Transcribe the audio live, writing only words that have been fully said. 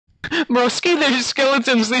Bro, Ski, there's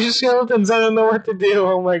skeletons. There's skeletons. I don't know what to do.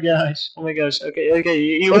 Oh my gosh. Oh my gosh. Okay, okay.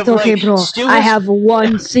 You It's have okay, like. bro. Stu I has- have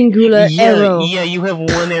one singular arrow. Yeah, you have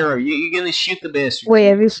one arrow. You're gonna shoot the bastard. Wait,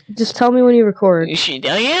 have you, just tell me when you record.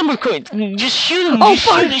 I am recording. Just shoot him. Oh, Just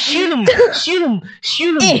fuck. shoot him. Shoot him.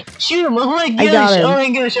 Shoot him. Shoot him. Oh my gosh. I got him. Oh my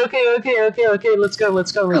gosh. Okay, okay, okay, okay. Let's go.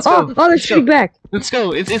 Let's go. Let's Oh, go. they're shooting back. Let's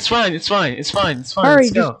go. It's fine. It's fine. It's fine. It's fine. Hurry,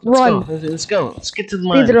 Let's go. just run. Let's go. Let's get to the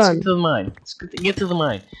mine. Speed Let's run. get to the mine. Let's get to the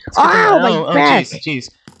mine. Ow, my back. Jeez.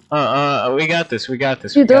 We got this. We got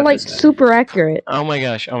this. Dude, we got they're like this. super accurate. Oh my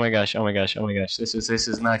gosh. Oh my gosh. Oh my gosh. Oh my gosh. This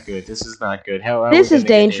is not good. This is not good. How are This we is gonna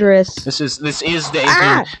get in? dangerous. This is dangerous.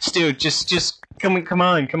 Ah! Stu, just come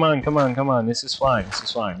on. This is fine. This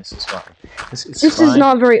is fine. This This is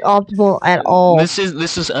not very optimal at all. This is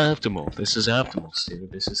optimal. This is optimal, Stu.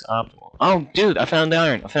 This is optimal. Oh, dude, I found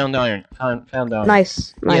iron. Found iron.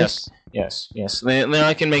 Nice. Yes. Then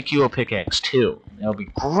I can make you a pickaxe too. That'll be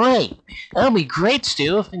great. That'll be great,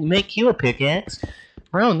 Stu. If I can make you a pickaxe,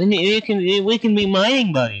 bro, then we can be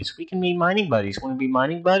mining buddies. We can be mining buddies. Want to be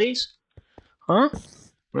mining buddies? Huh?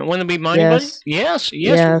 Want to be mining buddies? Yes.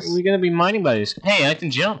 We're gonna be mining buddies. Hey, I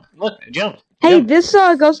can jump. Look, I jumped. Hey, this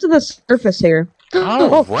goes to the surface here.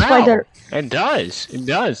 Oh, wow. Spider. It does.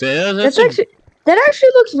 That actually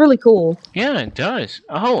looks really cool. Yeah, it does.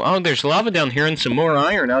 Oh, there's lava down here and some more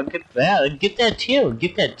iron. I'll get that. Get that too.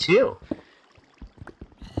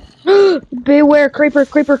 Beware, creeper. Oh,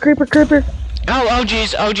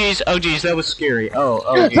 jeez. That was scary.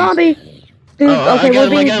 Oh, geez. Zombie. Dude, okay, we're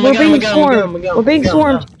being swarmed. We're being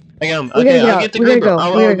swarmed. I got him. We Okay, gotta I'll get get the out.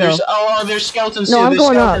 We creeper. gotta go. There's skeletons No, too. I'm There's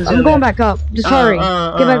going up. skeletons I'm in going there. back up. Just hurry.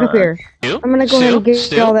 Get back up here. Stu? I'm gonna go ahead and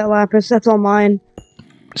get all that lapis. That's all mine.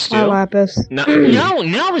 Stu? My lapis. No,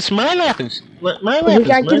 it's my lapis. My lapis. We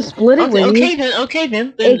can split it with you. Okay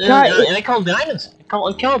then. I call diamonds. I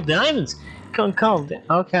call diamonds.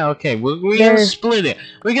 Okay. We're gonna split it.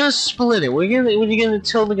 We're totally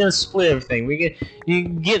gonna split everything. You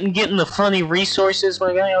getting the funny resources,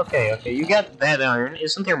 my guy. Okay. You got that iron.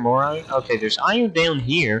 Isn't there more iron? Okay, there's iron down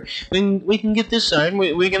here. Then we can get this iron.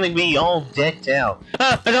 We're gonna be all decked out.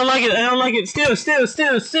 I don't like it. Still.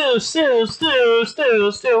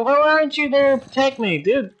 Why aren't you there to protect me,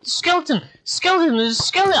 dude? Skeleton.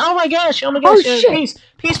 Oh my gosh. Oh shit.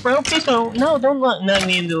 Peace, bro. No, don't knock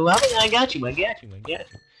me into the lava. I got you.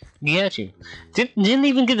 Didn't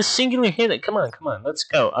even get a singular hit. Come on. Let's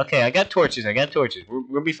go. Okay, I got torches.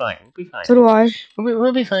 We'll be fine. So do I.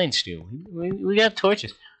 We'll be fine, Stu. We got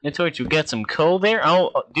torches. We got some coal there.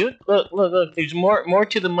 Oh, dude, look. There's more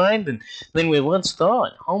to the mine than we once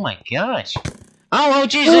thought. Oh my gosh. Oh,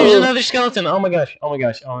 jeez, there's another skeleton. Oh my gosh.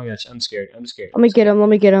 I'm scared. Let me get him.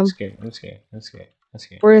 I'm scared.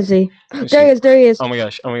 Where is he? There he is. Oh my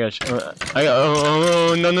gosh. No.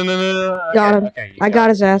 Got him. Okay, I got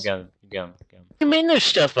his ass. You got him. I mean, there's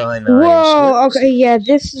stuff behind the Whoa. Okay. Yeah.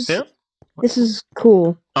 This is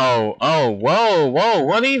cool. Whoa.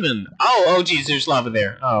 What even? Oh, geez, there's lava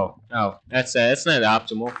there. Oh, that's not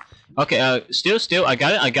optimal. Okay, still, I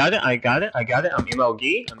got it. I'm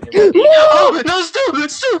MLG. Oh, no,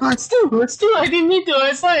 still. I didn't need to.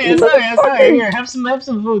 I'm sorry. Here, have some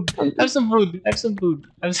food. Have some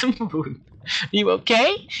food. You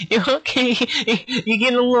okay? You're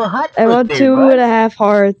getting a little hot foot I want there, 2.5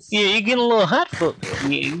 hearts. Yeah, you're getting a little hot foot.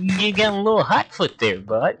 You got a little hot foot there,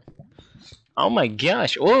 bud. Oh my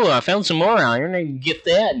gosh. Oh, I found some more iron. I can get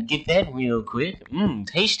that real quick.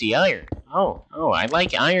 Tasty iron. Oh, I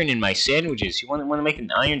like iron in my sandwiches. You want to make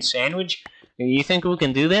an iron sandwich? You think we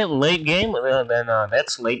can do that late game? Then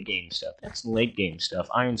that's late game stuff.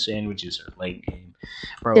 Iron sandwiches are late game.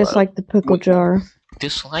 Bro, Just like the pickle jar.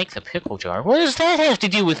 Dislike the pickle jar? What does that have to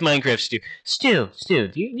do with Minecraft, Stu? Stu,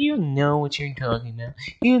 do you know what you're talking about?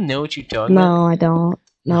 You know what you're talking about? No, I don't.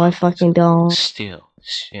 No, I fucking don't. Still.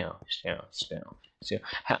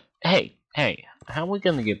 Hey, how are we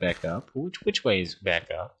gonna get back up? Which way is back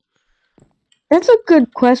up? That's a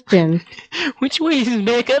good question. Which way is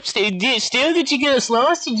back up? Still, did you get us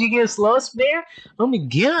lost? Bear? Oh my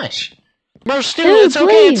gosh. Bro, Stu, Dude,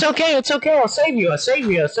 it's okay. I'll save you.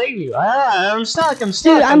 I'm stuck.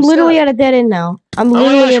 Dude, I'm literally at a dead end now. I'm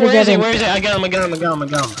literally at a dead end. Where is it? I got him.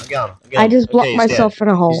 I just blocked myself in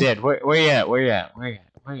a hole. He's dead. Where you at?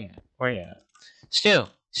 Still.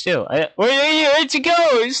 Where'd you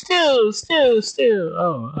go? Still.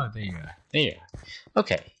 Oh, there you are.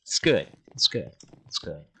 Okay, it's good.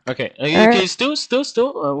 Okay, still.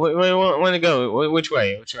 Where want to go? Which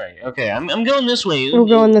way? Okay, I'm going this way. We're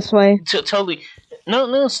going this way. Totally.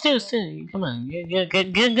 No, still. Come on,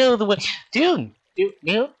 go the way, dude.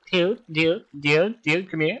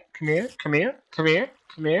 Come here.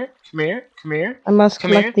 Come here. Come here. Come here. I must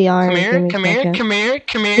Come here. collect the iron. Come here. Give me a second. Come here.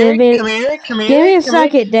 Come here. Give me- Come here. Come here. Give me a come here.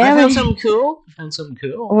 second, damn I found it. something cool. I found something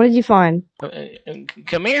cool. What did you find?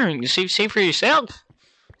 Come here and see for yourself.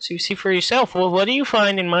 See for yourself. Well, what do you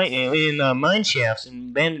find in mine shafts and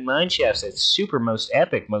abandoned mine shafts that's super most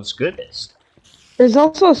epic, most goodness? There's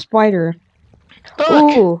also a spider.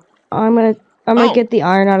 Look. Ooh, I'm gonna get the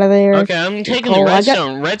iron out of there. Okay, I'm taking the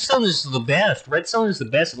redstone. Redstone is the best. Redstone is the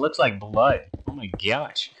best. It looks like blood. Oh my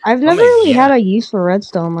gosh. I've never really had a use for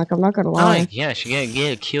redstone. Like, I'm not gonna lie. Oh my gosh, you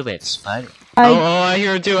gotta kill that spider. I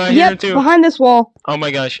hear it too. I hear it too. Behind this wall. Oh my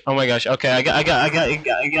gosh. Oh my gosh. Okay, I got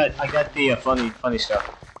the funny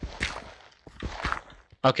stuff.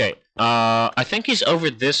 Okay. I think he's over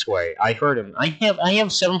this way. I heard him. I have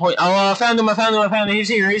 7 point. Oh, I found him. He's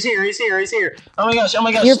here. Oh my gosh.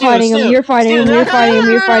 You're fighting him. You're fighting him. I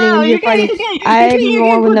have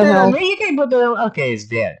more with no health. You can't put that on. Okay, he's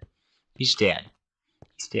dead. He's dead.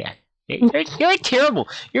 You're terrible.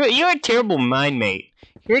 You're a terrible mine mate.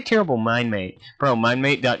 You're a terrible mine mate. Bro,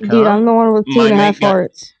 minemate.com. Dude, I'm the one with 2.5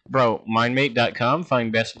 hearts. Bro, minemate.com.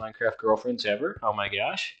 Find best Minecraft girlfriends ever. Oh my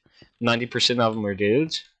gosh. 90% of them are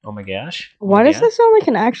dudes. Oh my gosh. Why does that sound like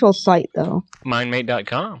an actual site, though?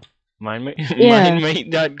 Minemate.com. Yeah.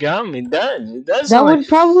 Minemate.com. It does. That would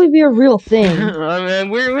probably be a real thing. I mean,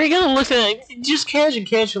 we're gonna look at it. Just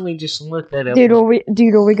casually just look that up. Dude,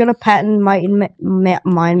 are we gonna patent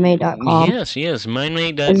minemate.com? Yes,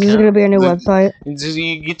 minemate.com. Is this gonna be a new website?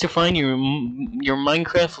 You get to find your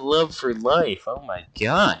Minecraft love for life. Oh my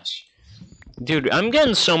gosh. Dude, I'm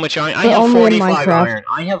getting so much iron. I have 45 iron.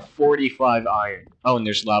 I have 45 iron. Oh, and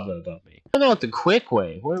there's lava above me. I don't know the quick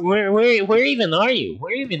way. Where even are you?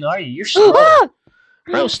 You're slow.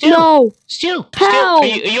 Bro, still. No. Still. How? Are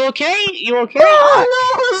you okay? Oh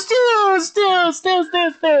no, still.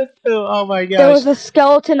 Oh my gosh. There was a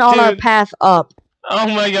skeleton on our path up. Oh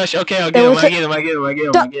my gosh. Okay, I'll get him. I get him. I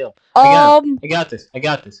got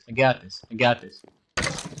this.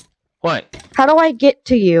 What? How do I get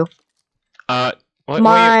to you?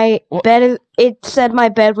 My bed is. It said my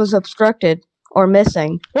bed was obstructed or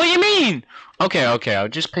missing. What do you mean? Okay. I'll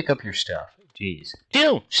just pick up your stuff. Jeez.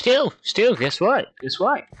 Still. Guess what?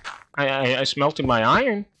 I smelted my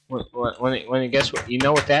iron. Guess what? You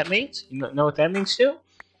know what that means? You know what that means, still?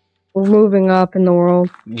 We're moving up in the world.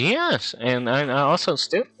 Yes, and I also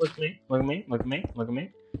still look at me.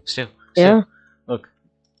 Still. Yeah. Look.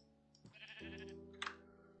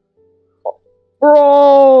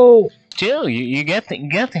 Bro. Still, you got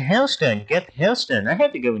the house done. I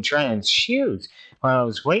had to go and try on shoes while I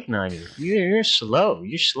was waiting on you. You're slow.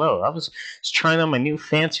 I was trying on my new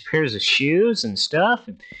fancy pairs of shoes and stuff.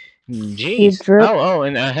 And jeez. Oh,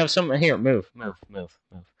 and I have some here. Move out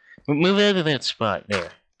of that spot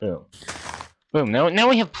there. Boom. Now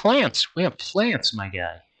we have plants. My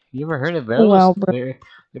guy. You ever heard of those? Wow, they're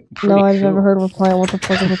no, I've cool. never heard of a plant. What the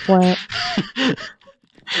fuck is a plant?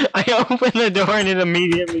 I opened the door and it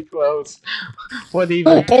immediately closed. What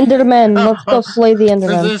even? Enderman. Let's go slay the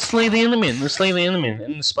Enderman. Let's slay the Enderman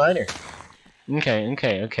and the spider. Okay.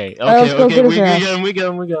 We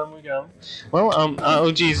go. Well,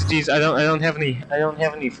 oh jeez. I don't have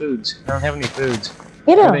any foods.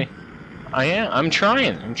 Get him. I'm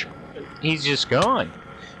trying. He's just gone.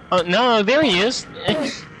 Oh no, there he is.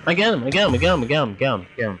 I got him.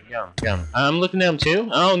 I'm looking at him too.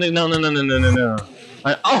 Oh no.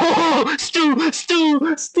 Oh, STOO!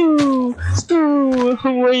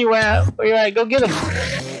 Where you at? Go get him.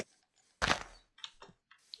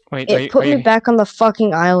 Wait, it put me back on the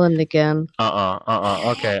fucking island again.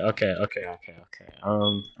 Okay.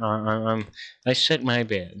 I set my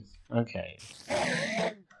bed. Okay.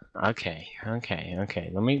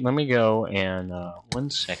 Let me go and 1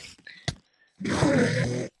 second.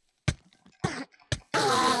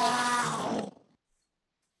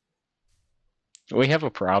 We have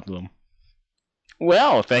a problem.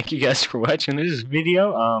 Well, thank you guys for watching this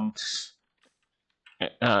video.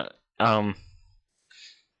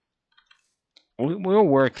 We'll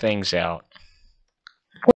work things out.